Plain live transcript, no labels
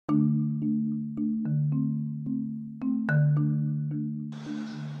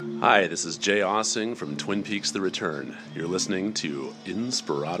Hi, this is Jay Ossing from Twin Peaks The Return. You're listening to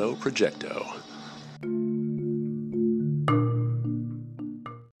Inspirato Projecto.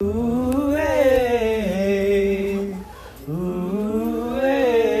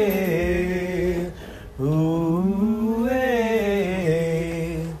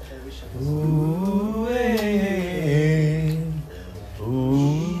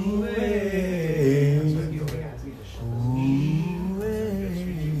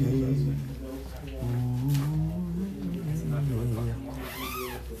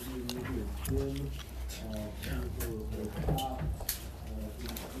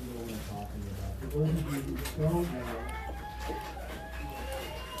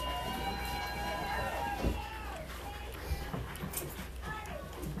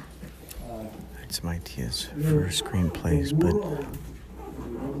 Some ideas for screenplays, but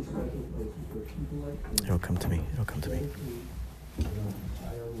it'll come to me.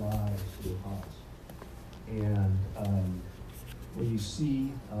 And when you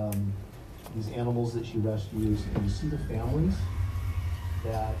see these animals that she rescues, and you see the families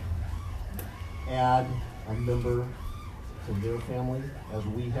that add a member to their family, as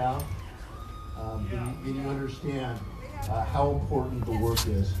we have, then you understand how important the work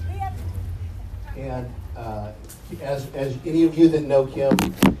is. And as any of you that know Kim,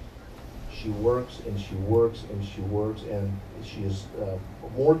 she works and she works and she works, and she is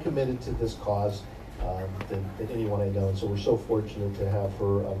more committed to this cause than anyone I know. And so we're so fortunate to have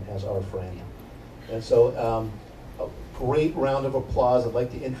her as our friend. And so a great round of applause. I'd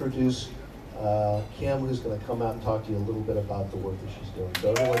like to introduce Kim, who's going to come out and talk to you a little bit about the work that she's doing.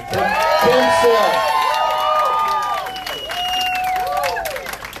 So everyone, Kim Sill.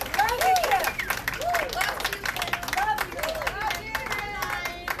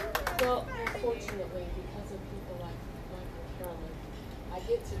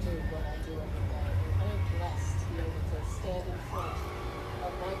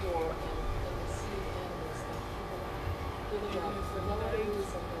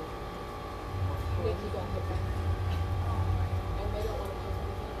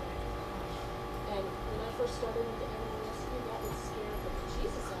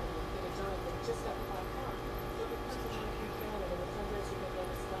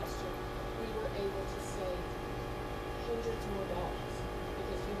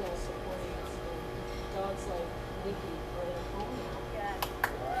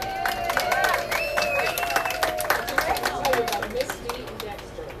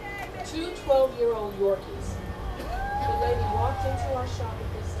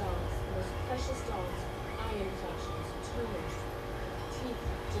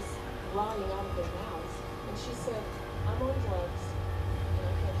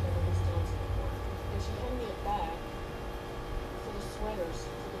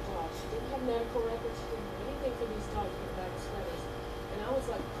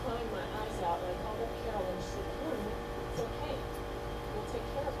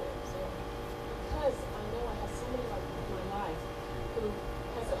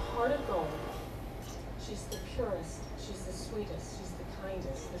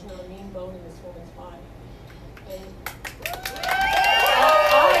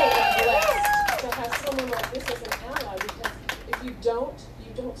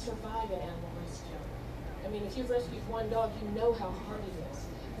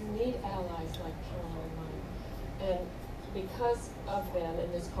 Because of them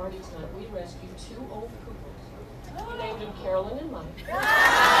in this party tonight, we rescued 2 old poodles. We named them Carolyn and Mike.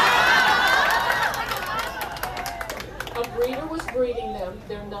 A breeder was breeding them.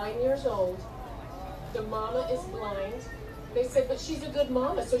 They're 9 years old. The mama is blind. They said, but she's a good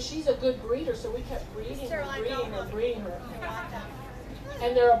mama, so she's a good breeder. So we kept breeding her.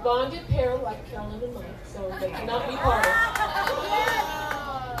 And they're a bonded pair like Carolyn and Mike, so they cannot be parted.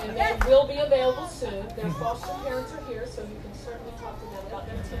 And they will be available soon. Their foster parents are here, so you can certainly talk to them about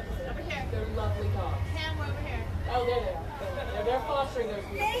their temperament. They're lovely dogs. Cam, over here. Oh, there they are. They're fostering those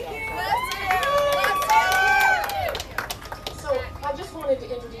beautiful dogs. So I just wanted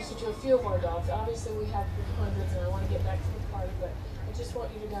to introduce you to a few of our dogs. Obviously, we have hundreds, and I want to get back to the party, but I just want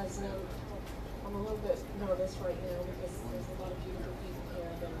you guys to know I'm a little bit nervous right now because there's a lot of beautiful people here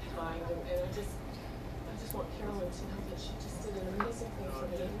that are kind, and I just want Carolyn to know that she just did an amazing thing for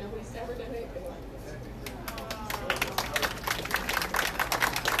me. Nobody's ever done anything like this.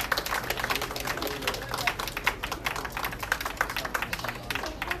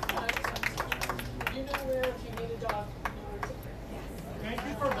 You know where, if you need a dog, Thank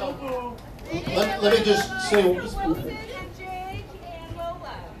you for Bobo. Let me just say.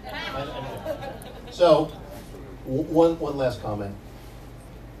 So, one last comment.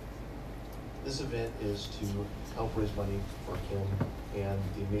 this event is to help raise money for Kim and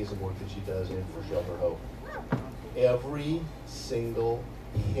the amazing work that she does and for Shelter Hope. Every single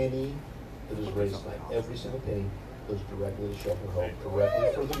penny that is raised tonight, every single penny goes directly to Shelter Hope,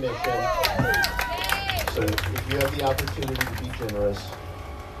 directly for the mission. So if you have the opportunity to be generous.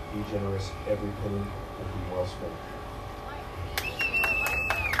 Every penny will be well spent.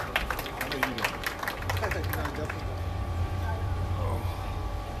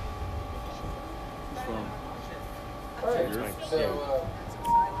 All right, so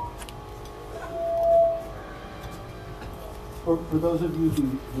for those of you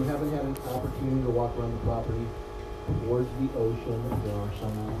who haven't had an opportunity to walk around the property towards the ocean, there are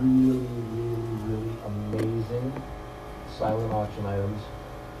some really, really, really amazing silent auction items.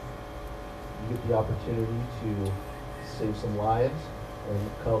 You get the opportunity to save some lives and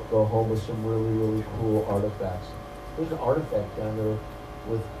go home with some really, really cool artifacts. There's an artifact down there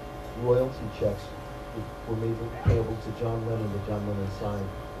with royalty checks that were made payable to John Lennon that John Lennon signed.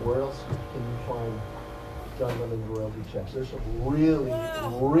 Where else can you find John Lennon's royalty checks? There's some really,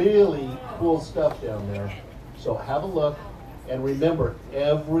 really cool stuff down there. So have a look, and remember,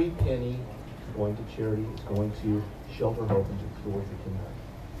 every penny going to charity is going to Shelter Hope and to Towards the Kingdom.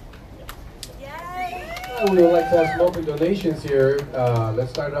 we would like to have some open donations here.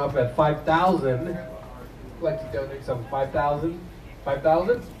 Let's start off at 5,000. I'd like to donate some 5,000.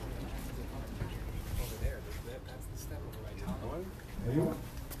 5,000? Anyone?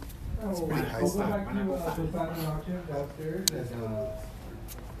 We'll go back to the silent auction downstairs and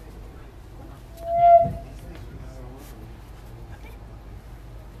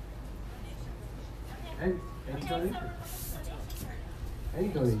any donations? Any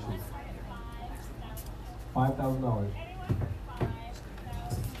donations? $5,000.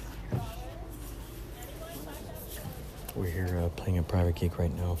 We're here playing a private gig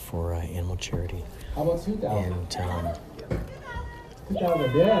right now for animal charity. How about 2,000? And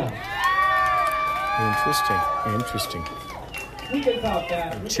 2,000, yeah. Interesting. We can top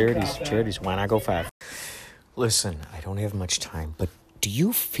that. Charities. Why not go 5? Listen, I don't have much time, but do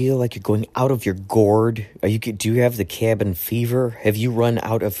you feel like you're going out of your gourd? Do you have the cabin fever? Have you run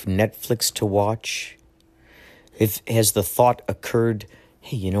out of Netflix to watch? Has the thought occurred,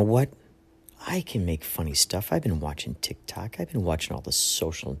 hey, you know what? I can make funny stuff. I've been watching TikTok. I've been watching all the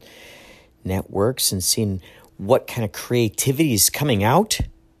social networks and seeing what kind of creativity is coming out.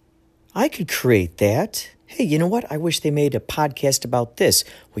 I could create that. Hey, you know what? I wish they made a podcast about this.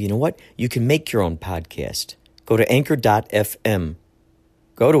 Well, you know what? You can make your own podcast. Go to anchor.fm.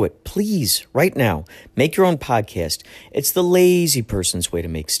 Go to it, please, right now. Make your own podcast. It's the lazy person's way to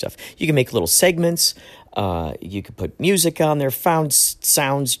make stuff. You can make little segments. You can put music on there, found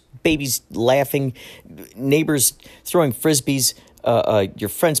sounds, babies laughing, neighbors throwing frisbees, your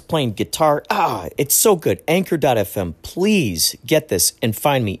friends playing guitar. It's so good. Anchor.fm. Please get this and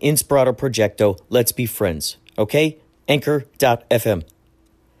find me. Inspirato Projecto. Let's be friends. Okay? Anchor.fm.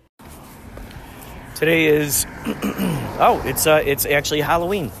 Today is, it's actually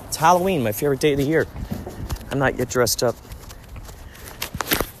Halloween. It's Halloween, my favorite day of the year. I'm not yet dressed up.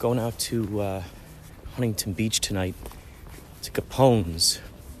 Going out to Huntington Beach tonight to Capone's.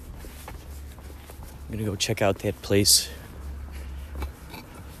 I'm going to go check out that place.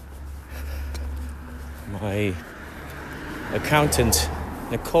 My accountant,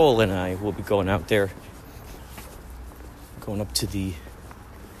 Nicole, and I will be going out there. Going up to the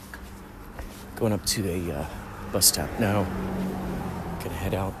bus stop now. Gonna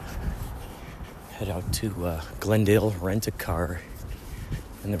head out to Glendale, rent a car,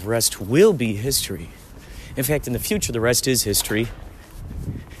 and the rest will be history. In fact, in the future, the rest is history.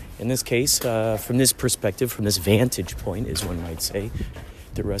 In this case, from this perspective, from this vantage point, as one might say,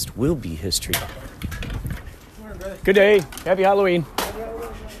 the rest will be history. Good day. Happy Halloween.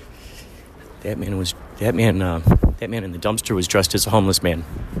 That man in the dumpster was dressed as a homeless man.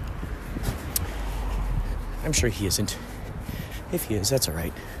 I'm sure he isn't. If he is, that's all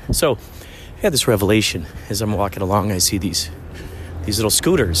right. So, I had this revelation as I'm walking along. I see these little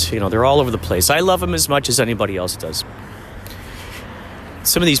scooters. They're all over the place. I love them as much as anybody else does.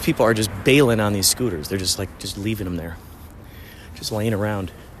 Some of these people are just bailing on these scooters. They're just leaving them there, just laying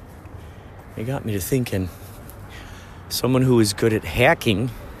around. It got me to thinking. Someone who is good at hacking.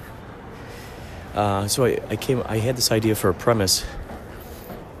 So I had this idea for a premise.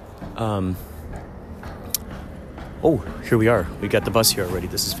 Here we are. We got the bus here already.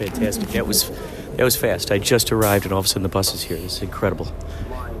 This is fantastic. That was fast. I just arrived and all of a sudden the bus is here. This is incredible.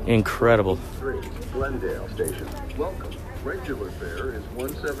 Incredible. Glendale Station. Welcome. Regular fare is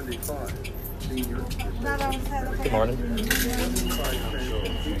 $175. Senior. Good morning.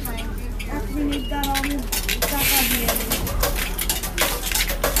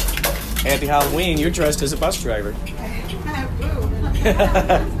 Happy Halloween. You're dressed as a bus driver.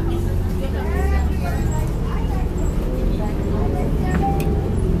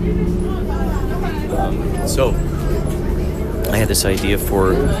 So, I had this idea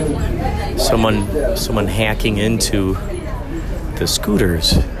for someone hacking into the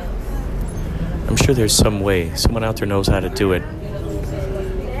scooters. I'm sure there's some way. Someone out there knows how to do it.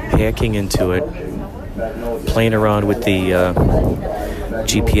 Hacking into it, playing around with the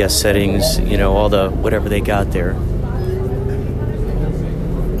GPS settings, all the whatever they got there.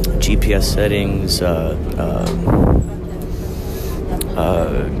 GPS settings,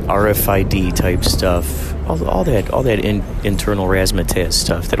 RFID type stuff, all that internal razzmatazz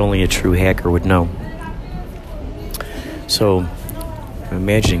stuff that only a true hacker would know. So I'm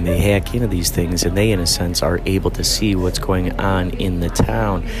imagining they hack into these things and they, in a sense, are able to see what's going on in the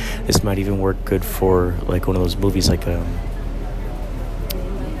town. This might even work good for like one of those movies, like a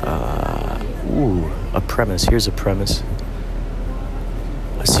premise. Here's a premise.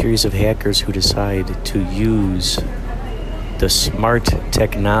 A series of hackers who decide to use the smart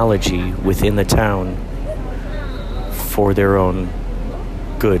technology within the town for their own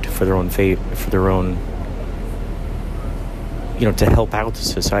good, for their own to help out the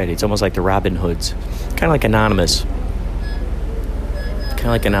society. It's almost like the Robin Hoods, kind of like Anonymous.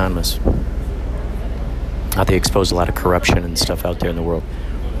 How they expose a lot of corruption and stuff out there in the world.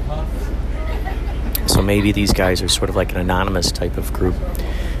 So maybe these guys are sort of like an anonymous type of group.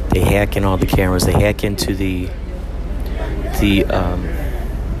 They hack in all the cameras. They hack into the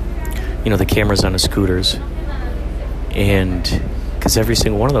cameras on the scooters, and because every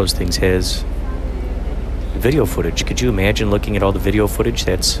single one of those things has video footage. Could you imagine looking at all the video footage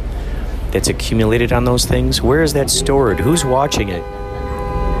that's accumulated on those things? Where is that stored? Who's watching it?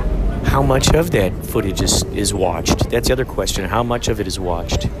 How much of that footage is watched? That's the other question. How much of it is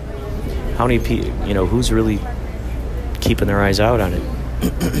watched? How many people, who's really keeping their eyes out on it?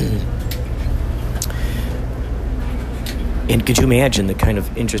 And could you imagine the kind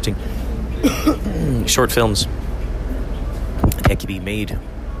of interesting short films that could be made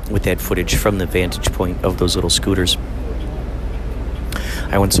with that footage from the vantage point of those little scooters?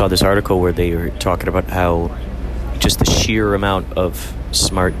 I once saw this article where they were talking about how just the sheer amount of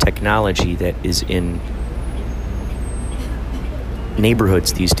smart technology that is in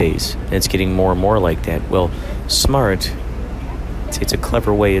neighborhoods these days, and it's getting more and more like that. Well, smart, it's a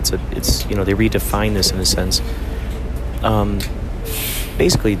clever way. It's they redefine this in a sense.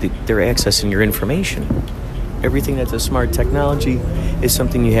 Basically, they're accessing your information. Everything that's a smart technology is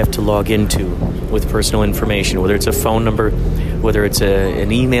something you have to log into with personal information, whether it's a phone number, whether it's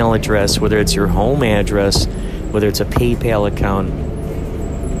an email address, whether it's your home address, whether it's a PayPal account.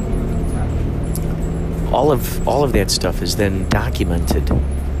 All of that stuff is then documented.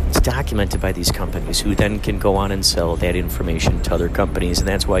 It's documented by these companies who then can go on and sell that information to other companies, and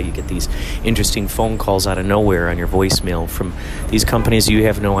that's why you get these interesting phone calls out of nowhere on your voicemail from these companies you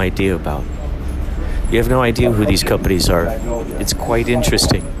have no idea about. You have no idea who these companies are. It's quite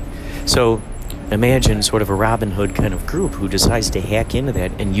interesting. So imagine sort of a Robin Hood kind of group who decides to hack into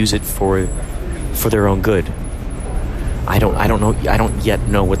that and use it for their own good. I don't know. I don't yet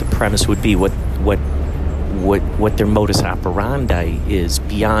know what the premise would be. What their modus operandi is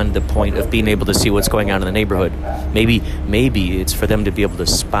beyond the point of being able to see what's going on in the neighborhood. Maybe it's for them to be able to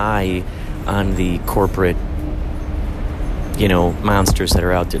spy on the corporate, monsters that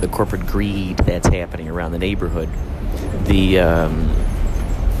are out there, the corporate greed that's happening around the neighborhood, the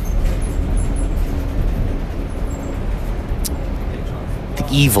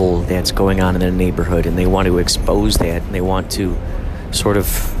evil that's going on in the neighborhood, and they want to expose that, and they want to sort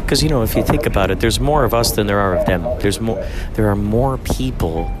of, because if you think about it, there's more of us than there are of them. There are more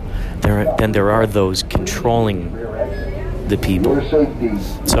people than there are those controlling the people.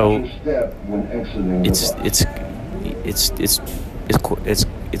 So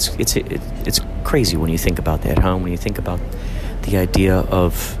it's crazy when you think about that, huh? When you think about the idea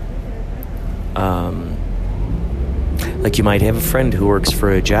of like you might have a friend who works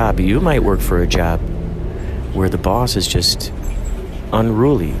for a job. You might work for a job where the boss is just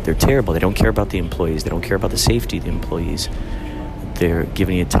unruly. They're terrible. They don't care about the employees. They don't care about the safety of the employees. They're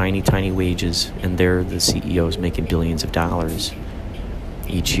giving you tiny, tiny wages, and they're the CEOs making billions of dollars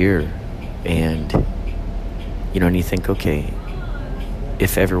each year. And and you think, okay,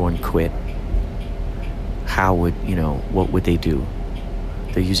 if everyone quit, how would what would they do?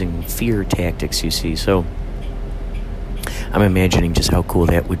 They're using fear tactics, you see. So I'm imagining just how cool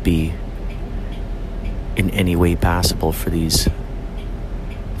that would be in any way possible for these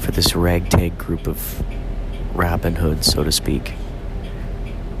for this ragtag group of Robin Hoods, so to speak.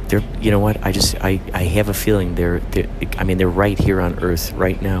 They're, you know what? I have a feeling they're right here on Earth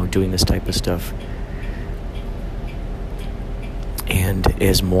right now doing this type of stuff. And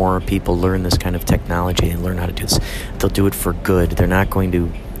as more people learn this kind of technology and learn how to do this, they'll do it for good. They're not going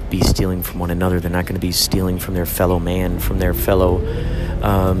to be stealing from one another. They're not going to be stealing from their fellow man, from their fellow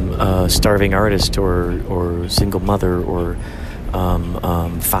starving artist or single mother or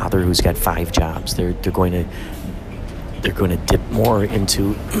father who's got 5 jobs. They're going to dip more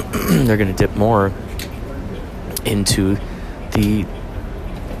into they're going to dip more into the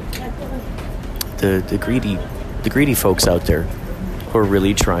greedy folks out there who are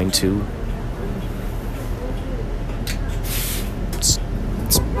really trying to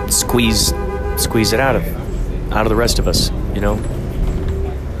squeeze it out of the rest of us, you know.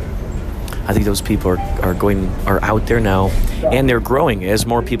 I think those people are out there now, and they're growing as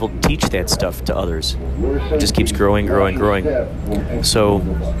more people teach that stuff to others. It just keeps growing. So,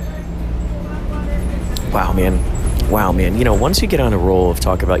 wow, man. You know, once you get on a roll of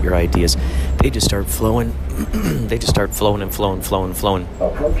talking about your ideas, they just start flowing. They just start flowing. I've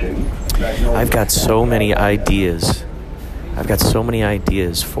got so many ideas.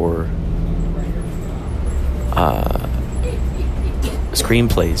 For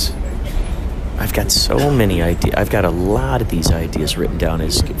screenplays. I've got so many ideas. I've got a lot of these ideas written down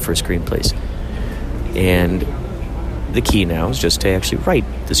for screenplays. And the key now is just to actually write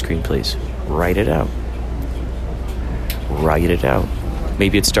the screenplays. Write it out.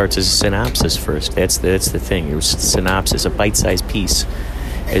 Maybe it starts as a synopsis first. That's the thing. It was synopsis, a bite-sized piece.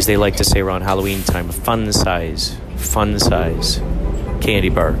 As they like to say around Halloween time, a fun size candy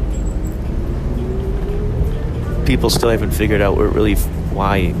bar. People still haven't figured out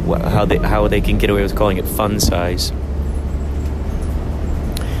how they can get away with calling it fun size.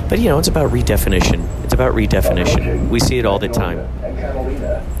 But you know, it's about redefinition. We see it all the time.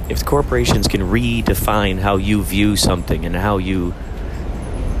 If the corporations can redefine how you view something and how you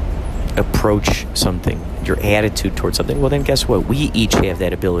approach something, your attitude towards something, well then guess what? We each have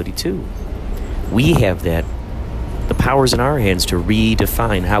that ability too. We have the powers in our hands to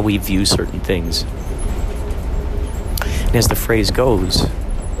redefine how we view certain things. And as the phrase goes,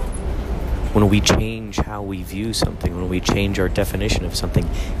 when we change how we view something, when we change our definition of something,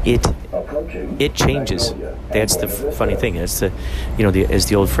 it changes. That's the funny thing. That's as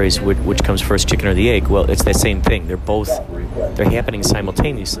the old phrase, which comes first, chicken or the egg? Well, it's that same thing. They're happening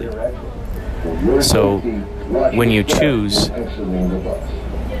simultaneously. So when you choose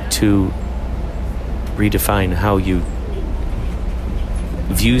to redefine how you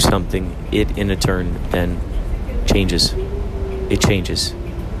view something, it in a turn then changes. It changes.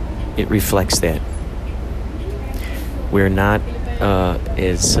 It reflects that. We're not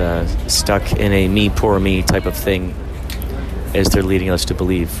as stuck in a me, poor me type of thing as they're leading us to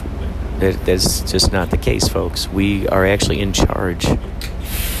believe. That's just not the case, folks. We are actually in charge.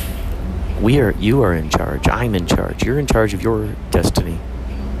 You are in charge. I'm in charge. You're in charge of your destiny.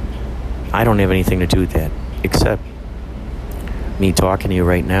 I don't have anything to do with that, except me talking to you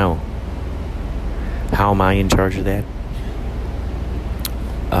right now. How am I in charge of that?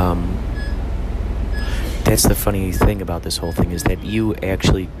 That's the funny thing about this whole thing, is that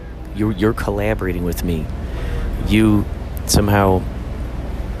you're collaborating with me. You somehow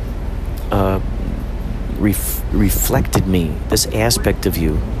reflected me, this aspect of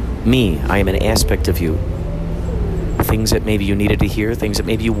you. Me, I am an aspect of you. Things that maybe you needed to hear, things that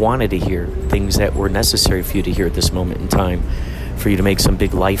maybe you wanted to hear, things that were necessary for you to hear at this moment in time, for you to make some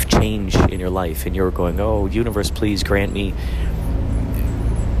big life change in your life. And you're going, oh, universe, please grant me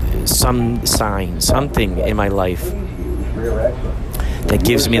some sign, something in my life that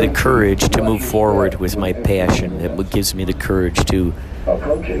gives me the courage to move forward with my passion, that gives me the courage to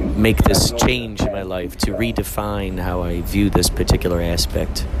make this change in my life, to redefine how I view this particular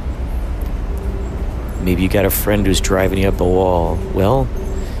aspect. Maybe you got a friend who's driving you up a wall. Well,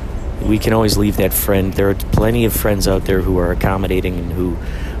 we can always leave that friend. There are plenty of friends out there who are accommodating and who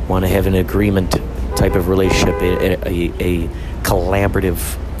want to have an agreement type of relationship, a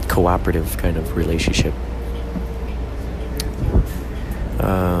collaborative, cooperative kind of relationship.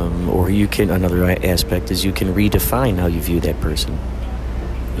 Or you can, another aspect is you can redefine how you view that person.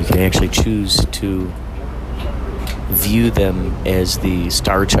 You can actually choose to view them as the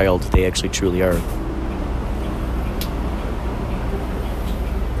star child they actually truly are.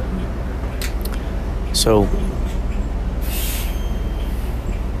 So,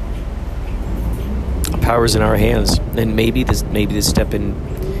 power's in our hands, and maybe this step in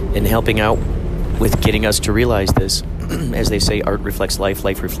helping out with getting us to realize this as they say, art reflects life,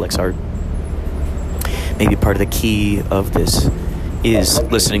 life reflects art. Maybe part of the key of this is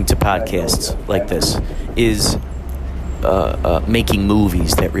listening to podcasts like this, is making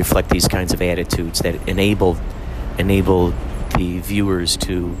movies that reflect these kinds of attitudes, that enable the viewers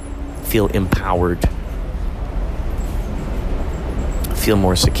to feel empowered, feel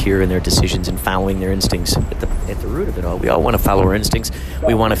more secure in their decisions and following their instincts. At the root of it all, we all want to follow our instincts.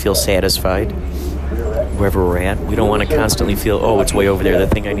 We want to feel satisfied wherever we're at. We don't want to constantly feel, oh, it's way over there. The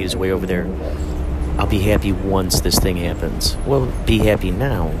thing I need is way over there. I'll be happy once this thing happens. Well, be happy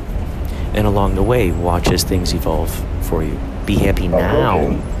now. And along the way, watch as things evolve for you. Be happy now.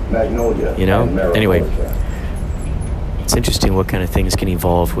 You know? Anyway, it's interesting what kind of things can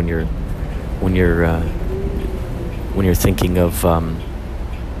evolve when you're thinking of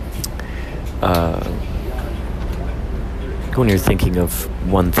when you're thinking of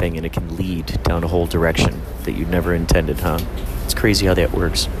one thing, and it can lead down a whole direction that you never intended, huh? It's crazy how that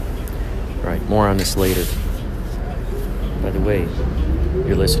works. All right, more on this later. By the way,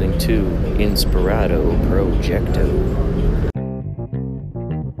 you're listening to Inspirato Projecto.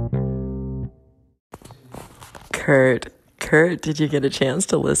 Kurt, did you get a chance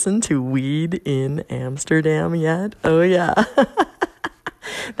to listen to Weed in Amsterdam yet? Oh, yeah.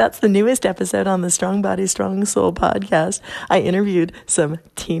 That's the newest episode on the Strong Body, Strong Soul podcast. I interviewed some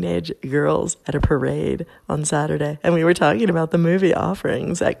teenage girls at a parade on Saturday, and we were talking about the movie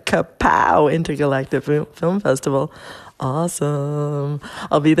offerings at Kapow Intergalactic Film Festival. Awesome.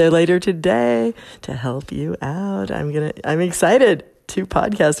 I'll be there later today to help you out. I'm excited to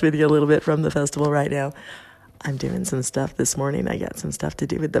podcast with you a little bit from the festival right now. I'm doing some stuff this morning. I got some stuff to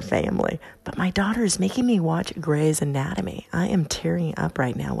do with the family. But my daughter is making me watch Grey's Anatomy. I am tearing up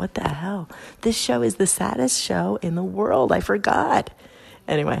right now. What the hell? This show is the saddest show in the world. I forgot.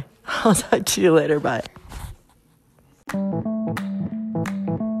 Anyway, I'll talk to you later. Bye.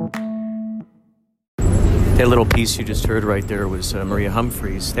 That little piece you just heard right there was Maria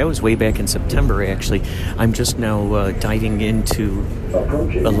Humphreys. That was way back in September, actually. I'm just now diving into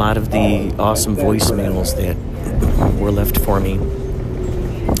a lot of the awesome voicemails that were left for me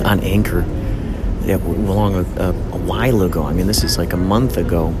on Anchor that were long a while ago. I mean, this is like a month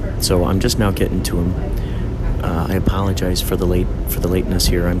ago, so I'm just now getting to them. I apologize for the lateness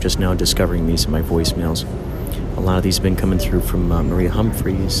here. I'm just now discovering these in my voicemails. A lot of these have been coming through from Maria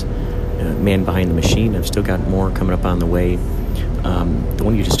Humphreys, Man Behind the Machine. I've still got more coming up on the way. The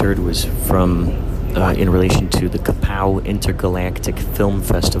one you just heard was from in relation to the Kapow Intergalactic Film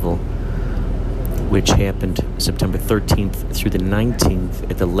Festival, which happened September 13th through the 19th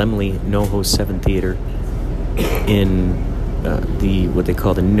at the Lemley NoHo 7 Theater in what they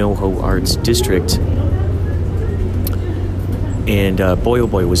call the NoHo Arts District. And boy, oh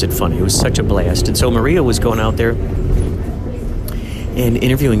boy, was it fun. It was such a blast. And so Maria was going out there and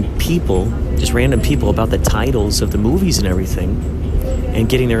interviewing people, just random people, about the titles of the movies and everything, and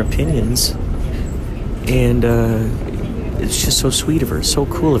getting their opinions. And it's just so sweet of her, so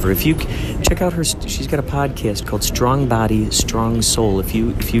cool of her. If you check out she's got a podcast called Strong Body, Strong Soul. If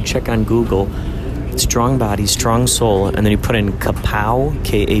you check on Google, Strong Body, Strong Soul, and then you put in Kapow,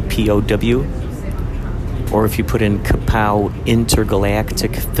 Kapow, or if you put in Kapow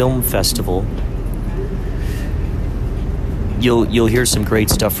Intergalactic Film Festival, You'll hear some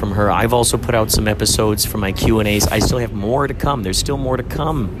great stuff from her. I've also put out some episodes from my Q&As. I still have more to come. There's still more to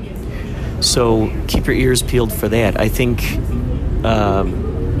come. So keep your ears peeled for that. I think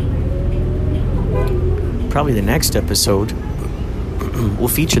probably the next episode will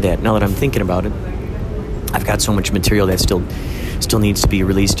feature that, now that I'm thinking about it. I've got so much material that still needs to be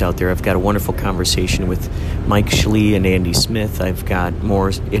released out there. I've got a wonderful conversation with Mike Schlee and Andy Smith. I've got more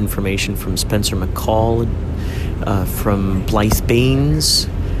information from Spencer McCall, from Blythe Baines.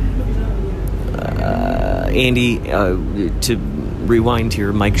 Andy, to rewind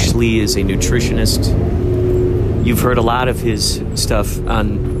here, Mike Schlee is a nutritionist. You've heard a lot of his stuff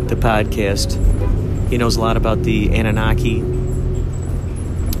on the podcast. He knows a lot about the Anunnaki, a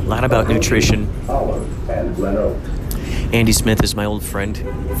lot about nutrition. Andy Smith is my old friend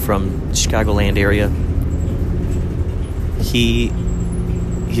from the Chicagoland area. He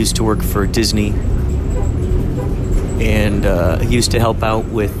used to work for Disney, and he used to help out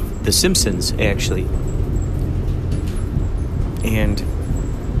with The Simpsons, actually. And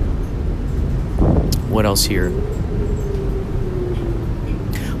what else here?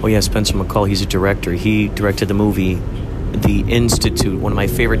 Oh yeah, Spencer McCall, he's a director. He directed the movie The Institute, one of my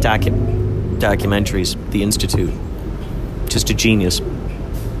favorite documentaries, The Institute. Just a genius.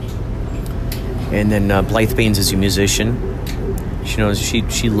 And then Blythe Baines is a musician. She knows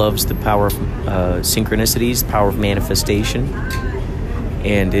she loves the power of synchronicities, the power of manifestation.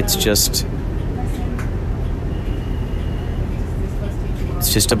 And it's just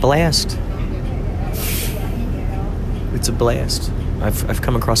a blast. It's a blast. I've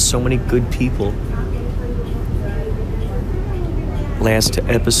come across so many good people. Last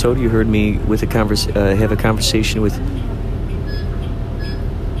episode, you heard me with have a conversation with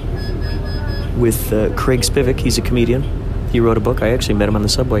Craig Spivak. He's a comedian. He wrote a book. I actually met him on the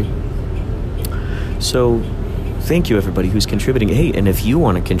subway. So, thank you, everybody who's contributing. Hey, and if you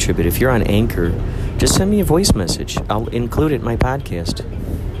want to contribute, if you're on Anchor, just send me a voice message. I'll include it in my podcast.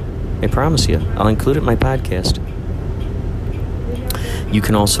 I promise you, I'll include it in my podcast. You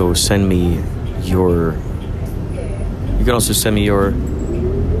can also send me your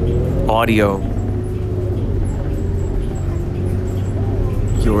audio,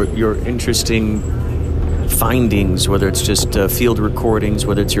 your interesting findings, whether it's just field recordings,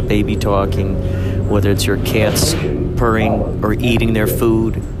 whether it's your baby talking, whether it's your cats purring or eating their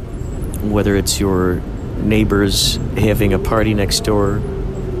food, whether it's your neighbors having a party next door.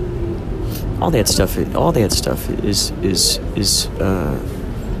 All that stuff is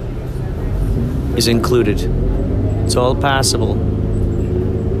included. It's all possible.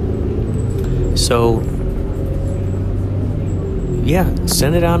 So, yeah,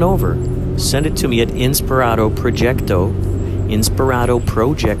 send it on over. Send it to me at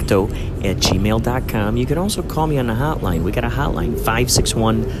inspiratoprojecto@gmail.com. You can also call me on the hotline. We got a hotline,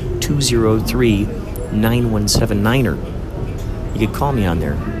 561-203-9179. You can call me on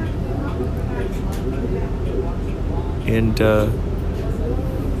there. And,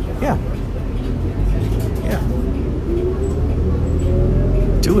 yeah.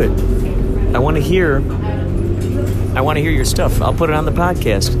 Do it. I want to hear your stuff. I'll put it on the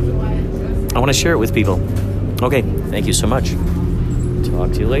podcast. I want to share it with people. Okay, thank you so much.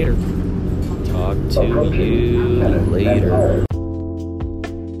 Talk to you later.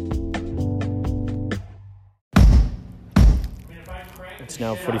 It's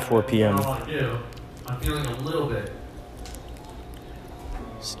now 4:44 p.m. I'm feeling a little bit.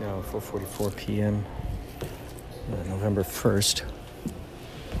 It's now 4:44 p.m. November 1st.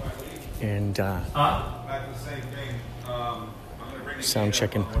 And back to the same thing. I'm gonna bring sound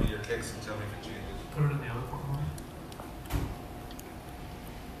checking. One of your cakes and tell me if it changes. Put it in the other one.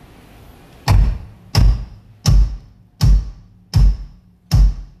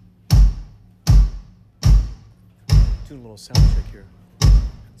 Do a little sound check here.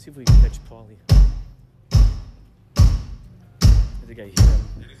 See if we can catch Paulie. I think I hear him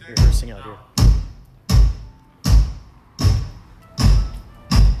rehearsing out here.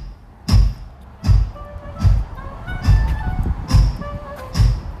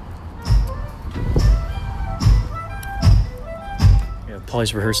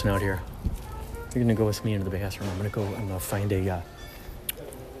 Paulie's rehearsing out here. You're gonna go with me into the bathroom. I'm gonna find a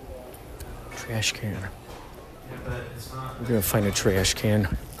trash can. I'm gonna find a trash can.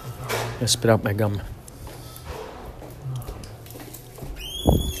 I'm gonna spit out my gum.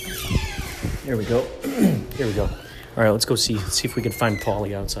 There we go. Here we go. All right, let's go see if we can find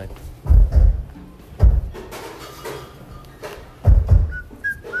Paulie outside.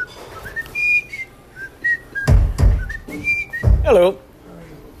 Hello.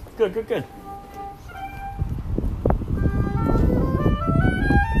 Good. We're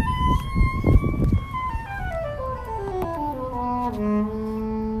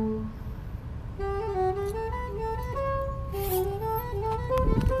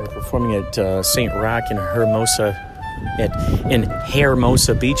performing at St. Rock in Hermosa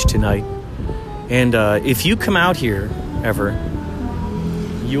Beach tonight. And if you come out here ever,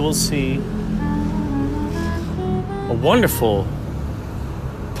 you will see a wonderful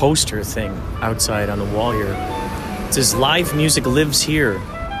poster thing outside on the wall here. It says live music lives here,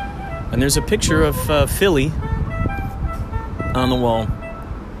 and there's a picture of Philly on the wall.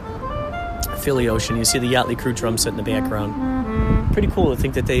 Philly Ocean. You see the Yachtleys crew drum set in the background. Pretty cool to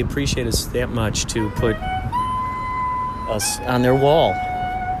think that they appreciate us that much to put us on their wall.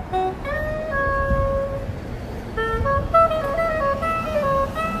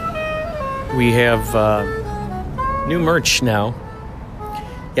 We have new merch now.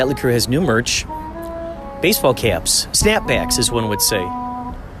 Yachtleys crew has new merch. Baseball caps. Snapbacks, as one would say.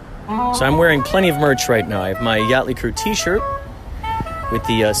 So I'm wearing plenty of merch right now. I have my Yachtleys crew t-shirt with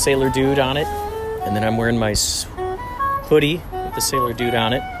the Sailor Dude on it. And then I'm wearing my hoodie with the Sailor Dude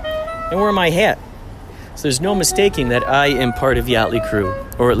on it. And wearing my hat. So there's no mistaking that I am part of Yachtleys crew.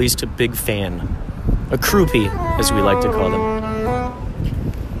 Or at least a big fan. A croupie, as we like to call them.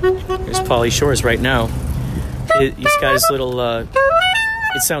 There's Pauly Shores right now. He's got his little.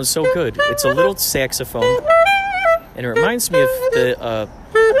 It sounds so good. It's a little saxophone, and it reminds me of the.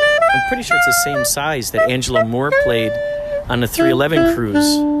 I'm pretty sure it's the same size that Angela Moore played on the 311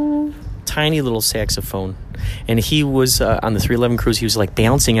 cruise. Tiny little saxophone, and he was on the 311 cruise. He was like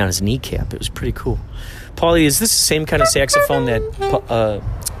bouncing on his kneecap. It was pretty cool. Paulie, is this the same kind of saxophone that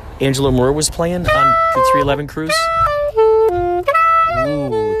Angela Moore was playing on the 311 cruise? Ooh,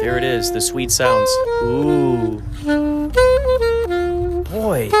 there it is. The sweet sounds. Ooh.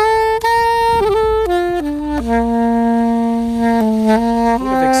 Boy. Who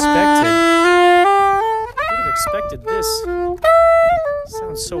would have expected this?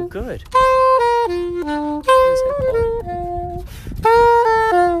 Sounds so good. It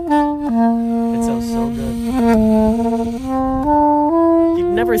sounds so good.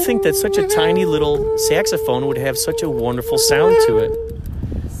 You'd never think that such a tiny little saxophone would have such a wonderful sound to it.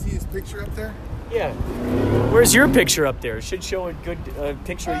 See his picture up there? Yeah. Where's your picture up there? It should show a good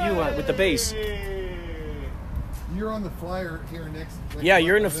picture of you with the bass. You're on the flyer here next. Yeah,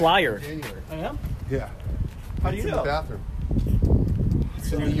 you're in the flyer. January. I am? Yeah. How do It's you in know? the bathroom.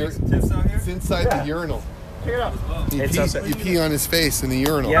 It's inside the urinal. Check it out. You pee on his face in the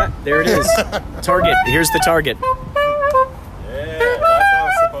urinal. Yeah, there it is. Target. Here's the target. Yeah, that's how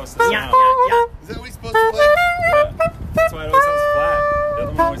it's supposed to sound. Yeah. Is that what he's supposed to play? Yeah. That's why it always sounds flat. The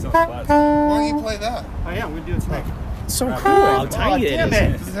other one always sounds flat. Why don't you play that? I am. We're doing it tonight. So cool how tiny it damn is.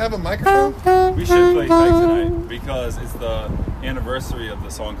 it. Does it have a microphone? We should play Peg tonight because it's the anniversary of the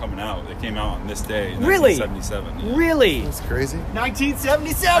song coming out. It came out on this day in Really? 1977. Yeah. Really? That's crazy.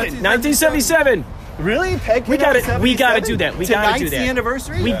 1977. 1977. Really? Peg We came out in gotta 77? do that. We gotta do Tonight's that. the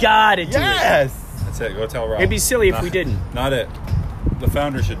anniversary? We gotta do it. Yes. That's it. Go tell Rob. It'd be silly if we didn't. Not it. The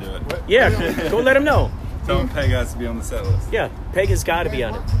founder should do it. Yeah, go let him know. Tell him Peg has to be on the set list. Yeah, Peg has got to be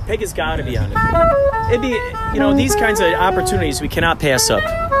on it. Peg has got to be on it. It'd be, these kinds of opportunities we cannot pass up.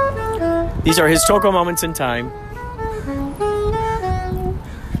 These are historical moments in time.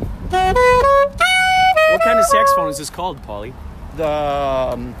 What kind of saxophone is this called, Paulie?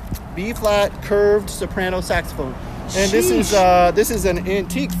 The B-flat curved soprano saxophone. And this is an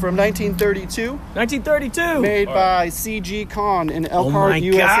antique from 1932. 1932. Made by C.G. Kahn in Elkhart, my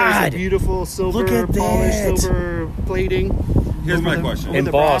USA. God. It's a beautiful silver Look at polished that. silver plating. Here's my question.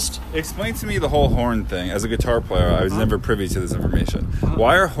 Embossed. Explain to me the whole horn thing. As a guitar player, I was never privy to this information.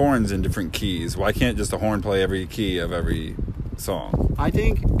 Why are horns in different keys? Why can't just a horn play every key of every song? I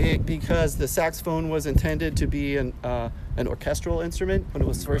think because the saxophone was intended to be an orchestral instrument when it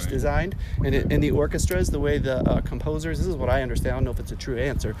was first designed, and in the orchestras, the way the composers, this is what I understand, I don't know if it's a true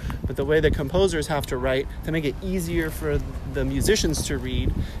answer, but the way the composers have to write to make it easier for the musicians to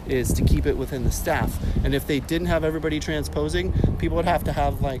read is to keep it within the staff. And if they didn't have everybody transposing, people would have to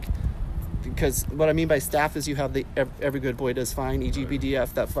have because what I mean by staff is you have the every good boy does fine,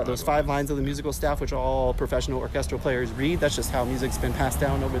 EGBDF, those 5 lines of the musical staff, which all professional orchestral players read. That's just how music's been passed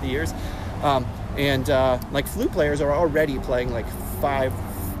down over the years. Like flute players are already playing like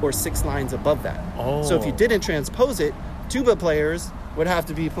 5 or 6 lines above that. Oh. So if you didn't transpose it, tuba players would have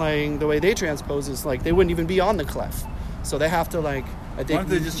to be playing the way they transpose is like they wouldn't even be on the clef. So they have to Why don't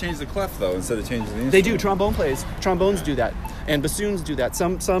they just change the clef though instead of changing the instrument? They do. Trombones do that, and bassoons do that.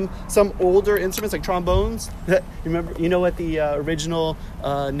 Some older instruments like trombones. You know what the original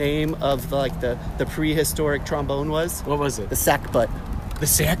name of the prehistoric trombone was? What was it? The sack butt. The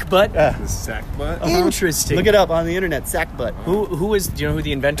sack butt? The sack butt? Interesting. Look it up on the internet. Sack butt. Who is? Do you know who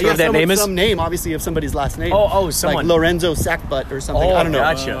the inventor of that name is? Some name, obviously, of somebody's last name. Someone. Like Lorenzo Sackbutt or something. Oh, I don't know.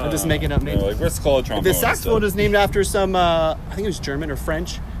 gotcha. I'm just making up names. Like let's call it trombone. The saxophone instead. is named after some, I think it was German or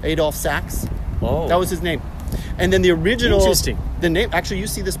French, Adolphe Sax. Oh. That was his name. And then the original... Interesting. The name... Actually, you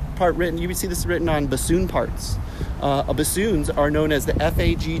see this written on bassoon parts. Bassoons are known as the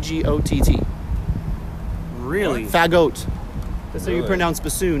F-A-G-G-O-T-T. Really? Fagot. That's how you Really? pronounce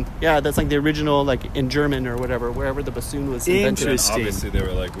bassoon. Yeah, that's like the original, like in German or whatever, wherever the bassoon was invented. Interesting. Obviously, they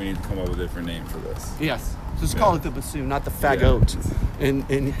were like, we need to come up with a different name for this. Yes. Just call it the bassoon, not the fagot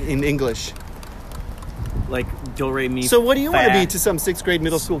in English. Like do re mi. So what do you want to be to some 6th grade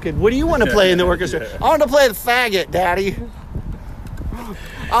middle school kid? What do you want to play in the orchestra? I want to play the faggot, Daddy.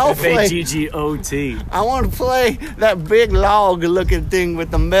 I'll play. F-A-G-G-O-T. I want to play that big log-looking thing with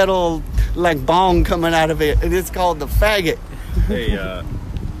the metal like bong coming out of it, and it's called the faggot. Hey,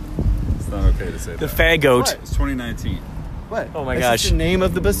 it's not okay to say The that. fagot. What? It's 2019. What? Oh my That's gosh. just the name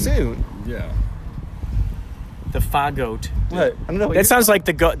of the bassoon. Yeah. The fagot. What? I don't know. That sounds like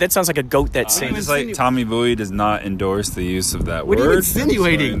the goat. That sounds like a goat that Seems sings. like Tommy Bowie does not endorse the use of that What word. are you I'm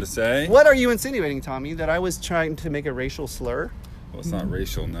insinuating? sorry to say. What are you insinuating, Tommy? That I was trying to make a racial slur? Well, it's not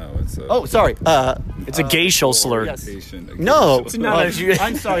racial, no. It's a... Oh, sorry. It's a gacial slur. Yes. No. It's not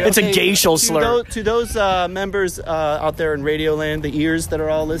I'm sorry. It's a okay, gacial slur. To those members out there in Radio Land, the ears that are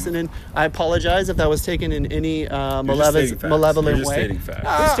all listening, I apologize if that was taken in any malevolent You're way. stating facts.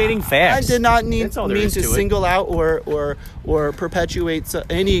 Just stating facts. I did not mean That's all there to is to it. single out or perpetuate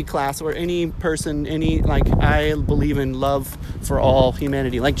any class or any person. I believe in love for all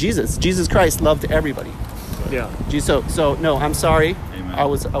humanity, like Jesus. Jesus Christ loved everybody. Yeah. So no, I'm sorry. Amen. I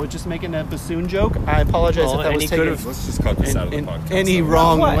was just making a bassoon joke. I apologize if that and was he taken could've- Let's just cut this out of the in podcast. any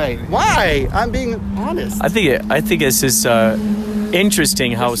wrong way. Why? I'm being honest. I think it's just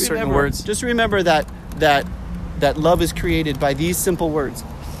interesting how certain words. Just remember that love is created by these simple words.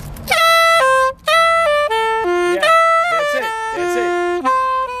 Yeah, that's it.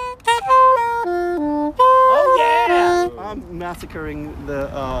 Oh yeah. I'm massacring the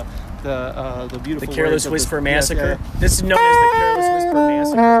beautiful The Careless words of Whisper yes, Massacre. yeah. This is known as the Careless Whisper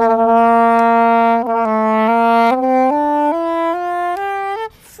Massacre.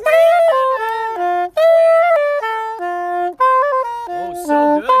 Oh,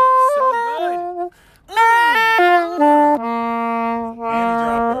 so good.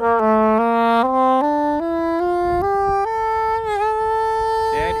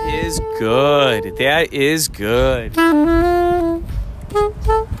 That is good. That is good.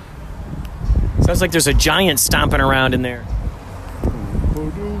 Sounds like there's a giant stomping around in there.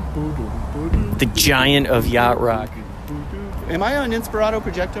 The giant of yacht rock. Am I on Inspirato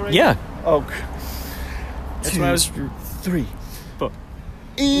Projecto right Yeah. now? Oh. That's what I was. 3.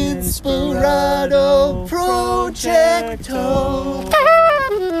 Inspirato Projecto.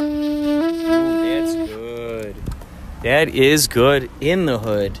 That's good. That is good. In the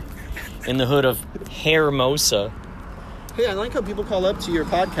hood. In the hood of Hermosa. Hey, I like how people call up to your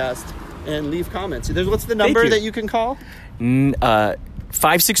podcast and leave comments. What's the number that you can call?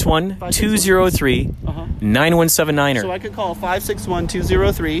 561-203-9179er. So I could call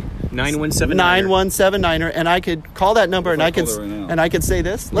 561-203 9179er. and I could call that number and I could say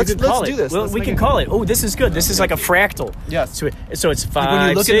this. Let's call do it. this. Well, we can call it. Oh, this is good. This is like a fractal. Yes. So it's when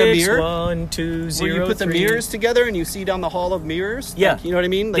you look in the mirror, 561-203. where you put the mirrors together and you see down the hall of mirrors. Yeah. Like, you know what I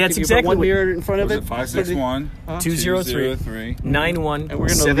mean? Like That's if you exactly put one what- mirror in front of it. 561-203. 9179er. And we're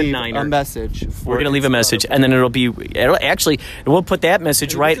going to leave a message. We're going to leave a message, and then we'll put that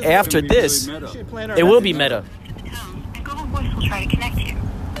message right after this. It will be meta. Google Voice will try to connect you.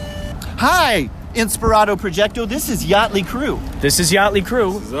 Hi, Inspirato Projecto. This is Yachtly Crew. This is Yachtly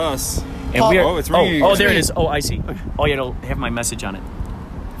Crew. This is us. And we are, it's ringing. Oh, there it is. Oh, I see. Oh, yeah, it'll have my message on it.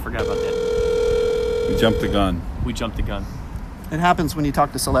 Forgot about that. We jumped the gun. We jumped the gun. It happens when you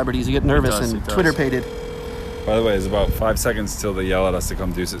talk to celebrities. You get nervous It and does. Twitter-pated. By the way, it's about 5 seconds till they yell at us to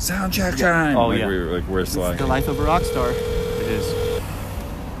come do sound check time. Oh, like yeah. We're slacking. The life of a rock star. It is.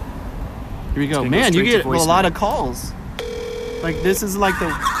 Here we go. gonna Man, go you straight get to a lot voicemail. of calls. Like, this is like the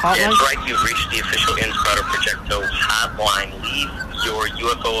hotline. That's right, you've reached the official Inspirato Projecto hotline. Leave your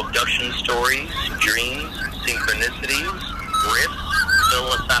UFO abduction stories, dreams, synchronicities, riffs,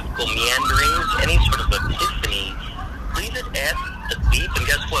 philosophical meanderings, any sort of epiphany. Leave it at the beep, and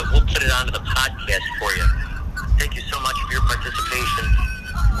guess what? We'll put it onto the podcast for you. Thank you so much for your participation.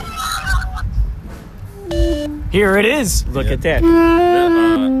 Here it is. Look at that.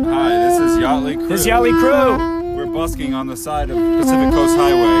 Hi, this is Yachtly Crew. This is Yachtly Crew. We're busking on the side of Pacific Coast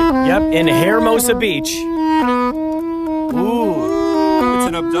Highway. Yep, in Hermosa Beach. Ooh. It's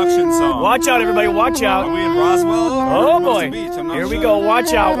an abduction song. Watch out, everybody. Watch out. Are we in Roswell? or Oh, Hermosa boy. Beach? I'm not Here we sure. go.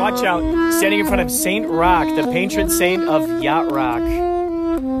 Watch out. Watch out. Standing in front of St. Rock, the patron saint of Yacht Rock.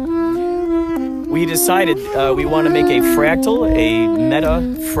 We decided we want to make a fractal, a meta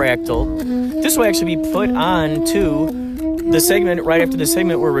fractal. This will actually be put on to the segment right after the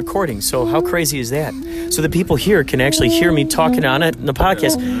segment we're recording. So how crazy is that? So the people here can actually hear me talking on it in the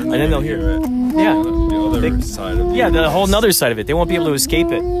podcast, and then they'll hear it. Yeah. The other side of Yeah, the whole other side of it. They won't be able to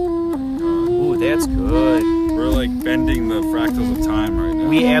escape it. Ooh, that's good. We're like bending the fractals of time right now.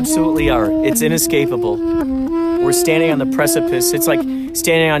 We absolutely are. It's inescapable. We're standing on the precipice. It's like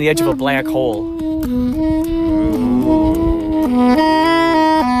standing on the edge of a black hole.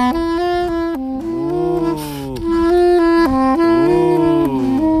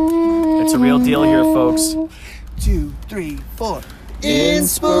 It's a real deal here, folks. 2, 3, 4.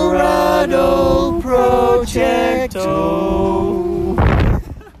 Inspirato Projecto.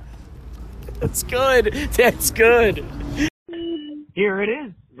 That's good. That's good. Here it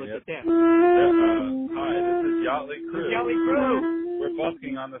is. Look at that. Hi, this is Yachtly Crew. Yachtly Crew. We're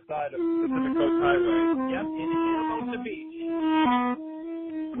busking on the side of Pacific Coast Highway. Yep, in Hermosa Beach.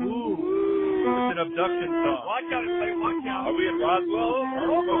 Ooh. It's an abduction song. Watch out, everybody, watch out. Are we in Roswell?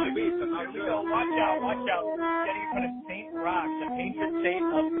 Oh, Here we go, watch out, watch out. Getting in front of St. Rock, the patron saint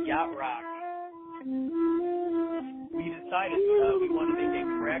of Yacht Rock. We decided we want to make a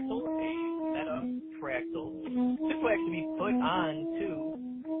fractal, a meta fractal. This will actually be put on to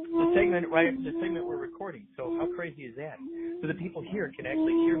the segment we're recording. So how crazy is that? So the people here can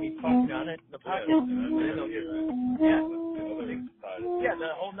actually hear me talking on it in the podcast. Yeah, the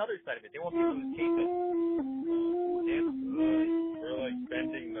whole other side of it. They won't be able to escape it. We're like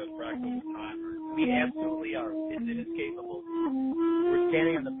bending the fractal of time. We absolutely are. It's inescapable. We're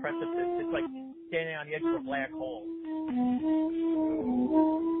standing on the precipice. It's like standing on the edge of a black hole.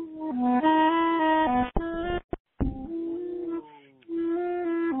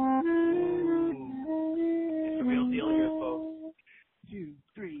 It's a real deal here, folks. 2,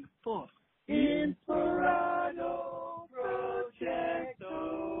 3, 4. Inspirado Projecto.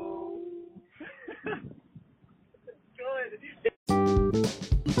 Good.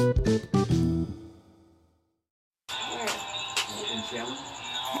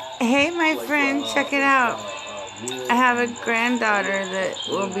 Hey, my friend, check it out. I have a granddaughter that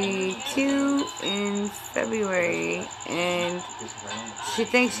will be 2 in February, and she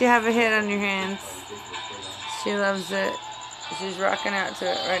thinks you have a hit on your hands. She loves it. She's rocking out to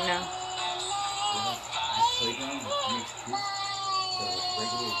it right now.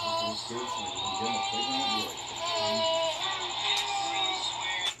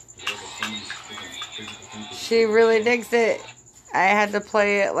 She really digs it. I had to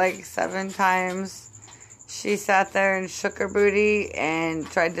play it like 7 times. She sat there and shook her booty and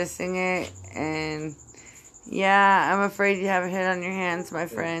tried to sing it. And yeah, I'm afraid you have a hit on your hands, my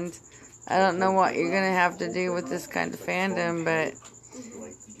friend. I don't know what you're going to have to do with this kind of fandom, but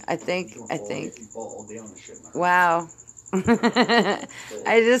I think, wow.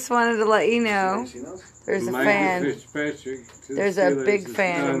 I just wanted to let you know there's a fan. There's a big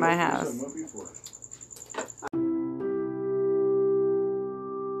fan in my house.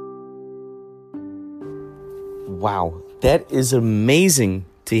 Wow, that is amazing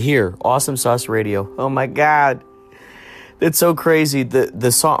to hear. Awesome Sauce Radio. Oh my God. That's so crazy.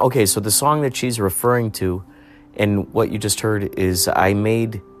 The song, okay, so the song that she's referring to and what you just heard is I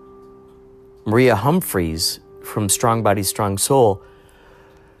made Maria Humphreys from Strong Body, Strong Soul.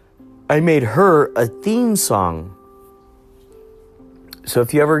 I made her a theme song. So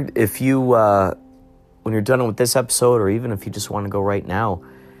if you, when you're done with this episode, or even if you just want to go right now,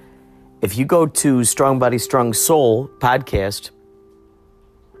 if you go to Strong Body, Strong Soul podcast,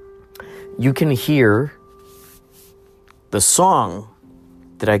 you can hear the song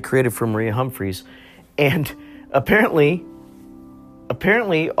that I created for Maria Humphreys. And apparently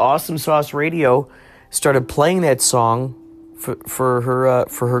Awesome Sauce Radio started playing that song for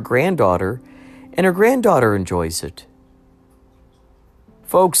her granddaughter, and her granddaughter enjoys it.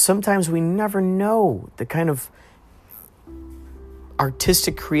 Folks, sometimes we never know the kind of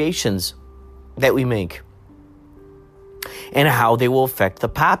artistic creations that we make and how they will affect the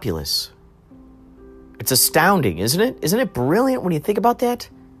populace. It's astounding, isn't it? Isn't it brilliant when you think about that?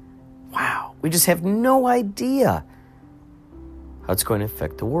 Wow, we just have no idea how it's going to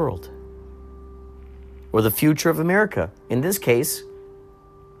affect the world or the future of America, in this case.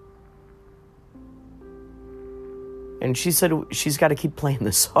 And she said she's got to keep playing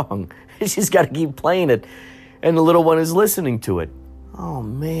the song. She's got to keep playing it. And the little one is listening to it. Oh,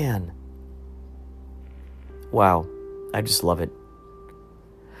 man. Wow. I just love it.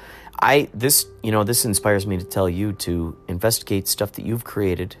 This inspires me to tell you to investigate stuff that you've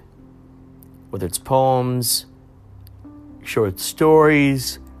created, whether it's poems, short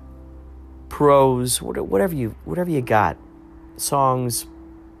stories, prose, whatever you got, songs,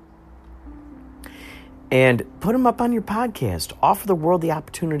 and put them up on your podcast. Offer the world the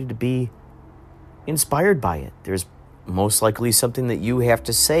opportunity to be inspired by it. There's most likely something that you have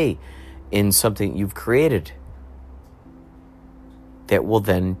to say in something you've created that will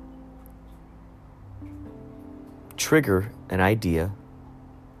then trigger an idea,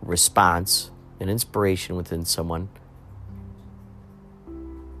 response, an inspiration within someone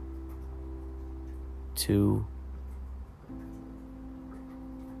to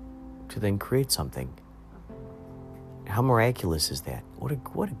then create something. How miraculous is that? What a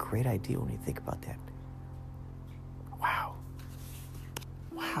great idea when you think about that. Wow.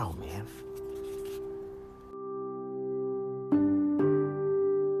 Wow, man.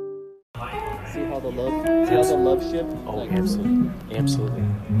 See how the love ship? Oh, like, absolutely.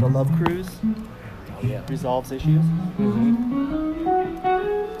 The love cruise resolves issues. Mm-hmm.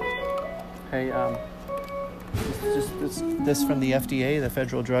 Hey, just just this from the FDA, the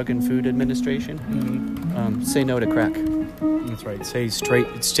Federal Drug and Food Administration. Say no to crack. That's right.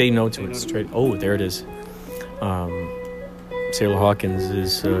 Say no to it. Straight. Oh, there it is. Sailor Hawkins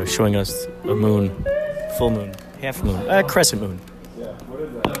is showing us a moon, full moon, half moon, crescent moon. Yeah, what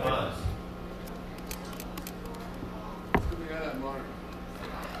is that?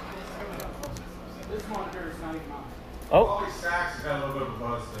 This monitor is not even on. Oh. All these stacks has got a little bit of a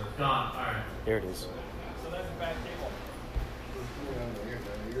buzz to it. Gone. All right. There it is. So that's a bad cable.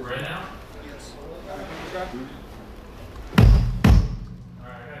 Right now? Yes. All right, I got kick.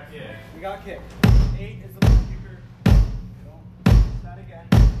 We got kick. 8 is the ball kicker. That again.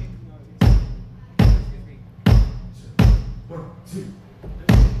 Excuse me. 1, 2.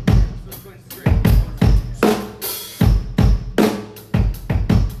 This going straight.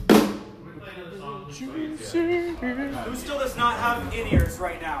 Who still does not have in-ears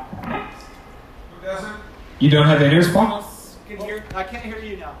right now? Who doesn't? You don't have in-ears, Paul? I can't hear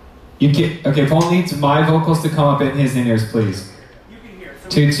you now. You can. Okay, Paul needs my vocals to come up in his in-ears, please. You can hear.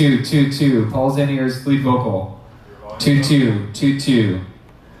 2-2, 2-2. Paul's in-ears, lead vocal. 2-2, 2-2.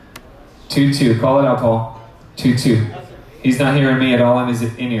 2-2. Call it out, Paul. 2-2. He's not hearing me at all in his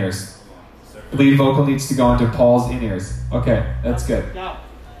in-ears. Lead vocal needs to go into Paul's in-ears. Okay, that's good.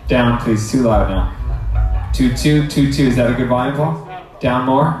 Down, please. Too loud now. 2-2, 2-2. Is that a good volume, Paul? Down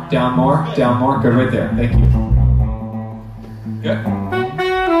more, down more, down more. Good, right there. Thank you. Good.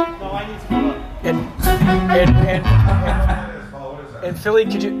 And Philly,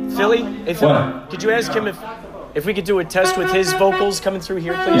 could you ask him if we could do a test with his vocals coming through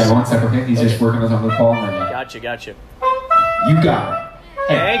here, please? Yeah, 1 second, okay? He's just working with Paul. Gotcha. You got it.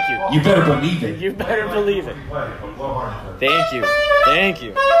 Hey, thank you. You better believe it. You better believe it. Thank you.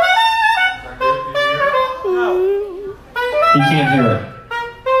 He can't hear it.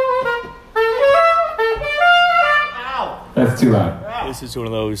 That's too loud. This is one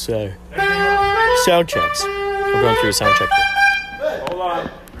of those sound checks. We're going through a sound check here. Hold on.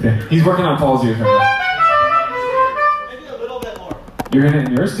 Okay. He's working on Paul's ears right now. Maybe a little bit more. You're in it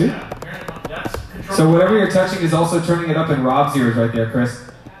in yours too? So whatever you're touching is also turning it up in Rob's ears right there, Chris.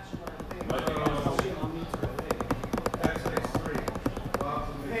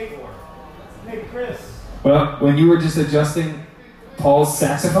 Hey, Chris. Well, when you were just adjusting Paul's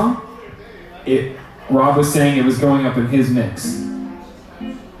saxophone, Rob was saying it was going up in his mix.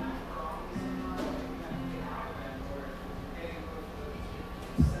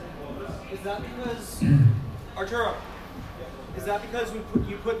 Is that because Arturo? Is that because you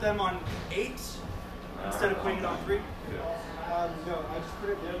put them on 8 instead of putting it on 3? No, I just put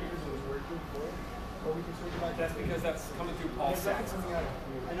it there because it was working before. But we can switch it back. That's because that's coming through Paul's sax. I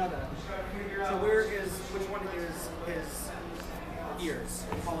know that. So which one is his ears?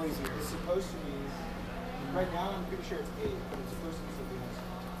 Paul's ears. It's supposed to be, right now I'm pretty sure it's 8, but it's supposed to be something else.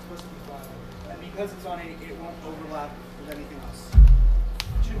 It's supposed to be 5. And because it's on 8, it won't overlap with anything else.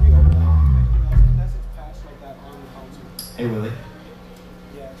 It should be overlap with anything else unless it's patched like that on the console. Hey, Willie.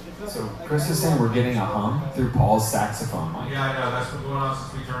 Yeah. So Chris is saying we're getting a hum through Paul's saxophone mic. Yeah, I know. That's been going on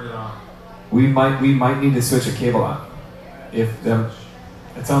since we turned it on. We might need to switch a cable out. It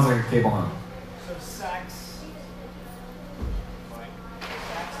sounds like a cable hum. So sax.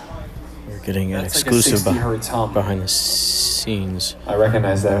 We're getting an That's exclusive like a 60 hertz hum. behind the scenes. I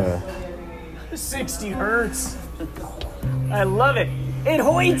recognize that. 60 hertz. I love it. It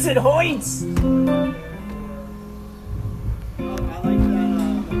hoits. I like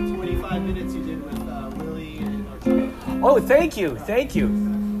that 25 minutes you did with Willie and Arturo. Oh, thank you.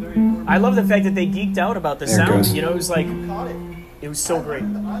 I love the fact that they geeked out about the sound. You know, it was like, it was so great.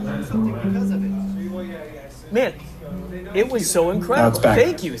 Man, it was so incredible.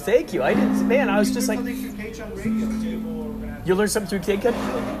 Thank you. I didn't, man, I was just like, you learned something through KCUT?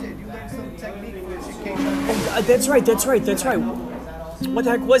 Oh, that's right. What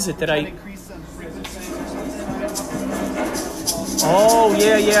the heck was it that I... Oh,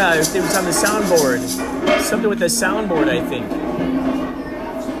 yeah. It was on the soundboard. Something with the soundboard, I think.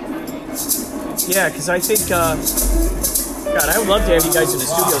 Yeah, because I think, God, I would love to have you guys in the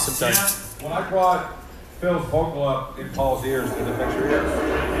studio sometime. When I brought Phil's vocal up in Paul's ears, did it affect your ears?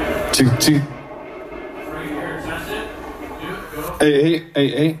 Two.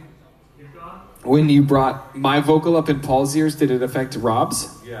 Hey. When you brought my vocal up in Paul's ears, did it affect Rob's?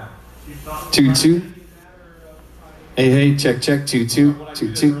 Yeah. 2-2. Hey, check. 2-2. When I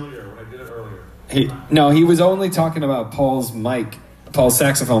did it earlier. Hey, no, he was only talking about Paul's mic, Paul's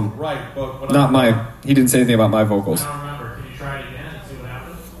saxophone. Right, but not my. He didn't say anything about my vocals. I don't remember. Can you try it again and see what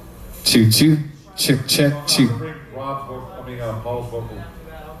happens? 2-2. Check. 2. Rob's vocal. Paul's vocal.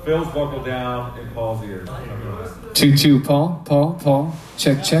 Phil's vocal down in Paul's ears. 2-2, Paul.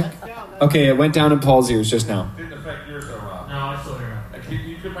 Check. Okay, it went down in Paul's ears just now. Didn't affect yours so well. No, I still hear him.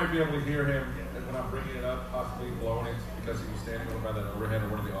 You might be able to hear him when I'm bringing it up, possibly blowing it because he was standing over by that overhead or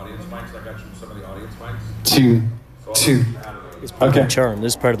one of the audience mics. I got you some of the audience mics. 2. It's part of the charm.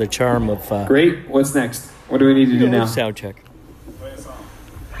 This is part of the charm of... Great. What's next? What do we need to do now? Sound check.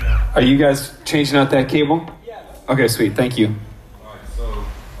 Are you guys changing out that cable? Yes. Okay, sweet. Thank you. All right, so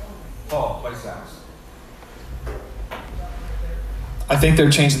Paul, play sax. I think they're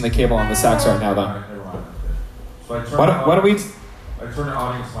changing the cable on the sax right now, though. All right, never mind. So What do we... I turn the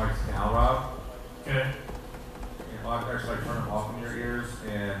audience mics down, Rob. Okay. And actually, I turn them off in your ears,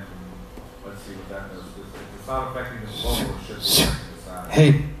 and let's see what that does. It's not affecting the vocal, it's just affecting the sound.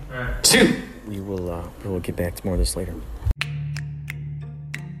 Hey, Right. 2. We'll get back to more of this later.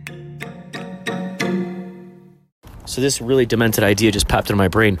 So this really demented idea just popped into my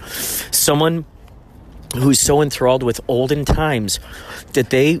brain. Someone who's so enthralled with olden times that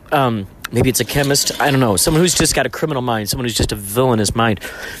they, maybe it's a chemist, I don't know, someone who's just got a criminal mind, someone who's just a villainous mind,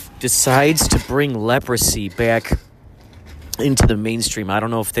 decides to bring leprosy back into the mainstream. I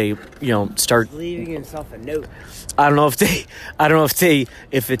don't know if they, start leaving himself a note. I don't know if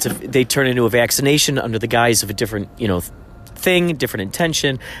they turn into a vaccination under the guise of a different, thing, different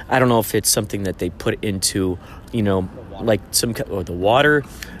intention. I don't know if it's something that they put into, like the water.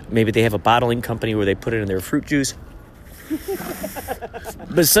 Maybe they have a bottling company where they put it in their fruit juice.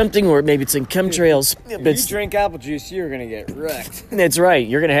 But something, or maybe it's in chemtrails. If you drink apple juice, you're going to get wrecked. That's right.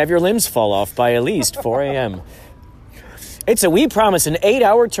 You're going to have your limbs fall off by at least 4 a.m. We promise an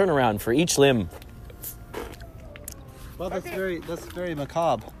 8-hour turnaround for each limb. Well, that's very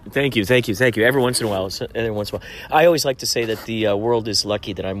macabre. Thank you. Every once in a while. I always like to say that the world is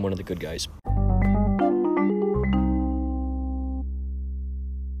lucky that I'm one of the good guys.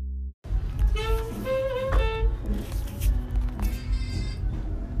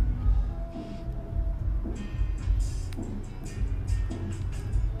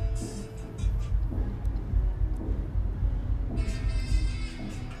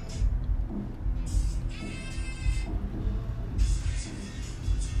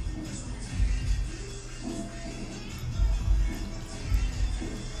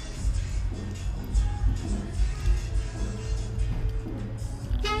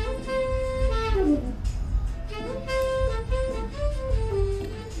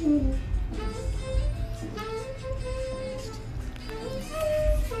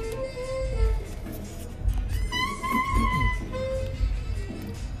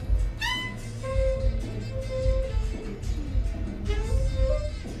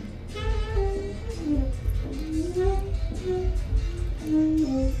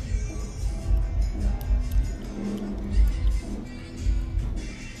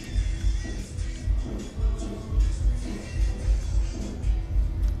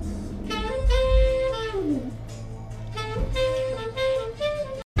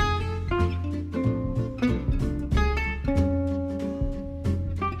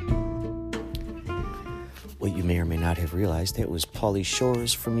 What you may or may not have realized, that was Pauly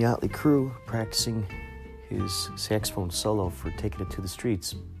Shores from Yachtleys Crew practicing his saxophone solo for Taking It to the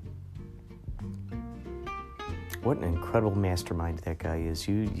Streets. What an incredible mastermind that guy is.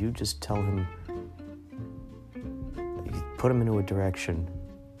 You just tell him, you put him into a direction,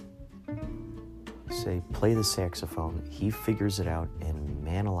 say, play the saxophone. He figures it out, and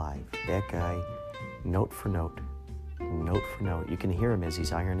man alive, that guy, note for note, you can hear him as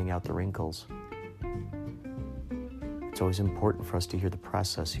he's ironing out the wrinkles. It's always important for us to hear the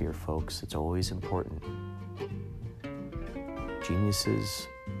process here, folks. It's always important. Geniuses,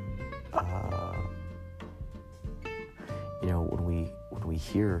 when we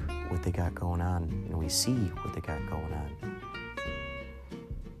hear what they got going on, and we see what they got going on,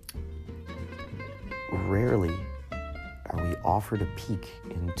 rarely are we offered a peek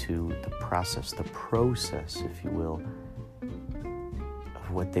into the process, if you will,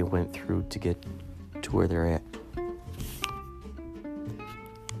 of what they went through to get to where they're at.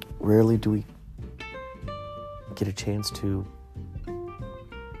 Rarely do we get a chance to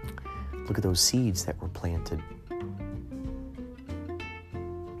look at those seeds that were planted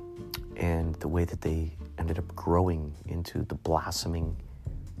and the way that they ended up growing into the blossoming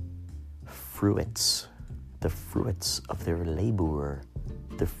fruits, the fruits of their labor,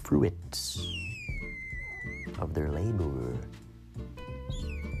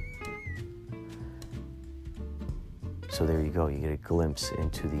 So there you go, you get a glimpse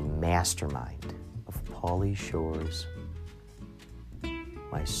into the mastermind of Pauly Shores,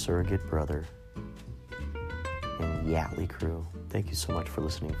 my surrogate brother, and Yachtleys Crew. Thank you so much for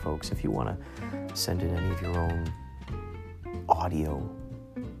listening, folks. If you want to send in any of your own audio,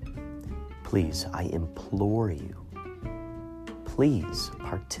 please, I implore you, please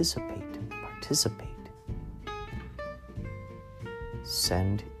participate.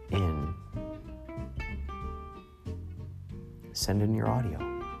 Send in your audio.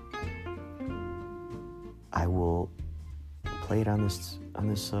 I will play it on this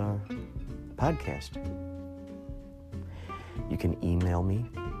podcast. You can email me,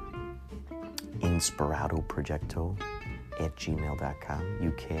 inspiratoprojecto@gmail.com.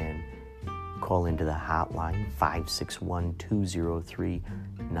 You can call into the hotline,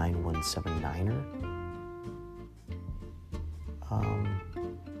 561-203-9179.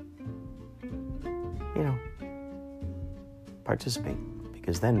 Participate,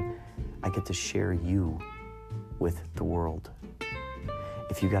 because then I get to share you with the world.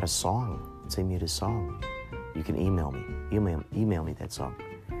 If you got a song, send me a song. You can email me that song.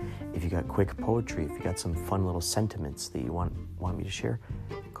 If you got quick poetry, if you got some fun little sentiments that you want me to share,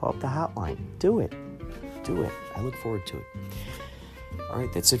 call up the hotline. Do it. I look forward to it. All right,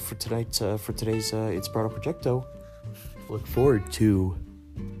 that's it for tonight. For today's Inspirato Projecto. Look forward to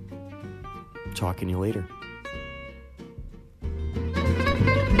talking to you later.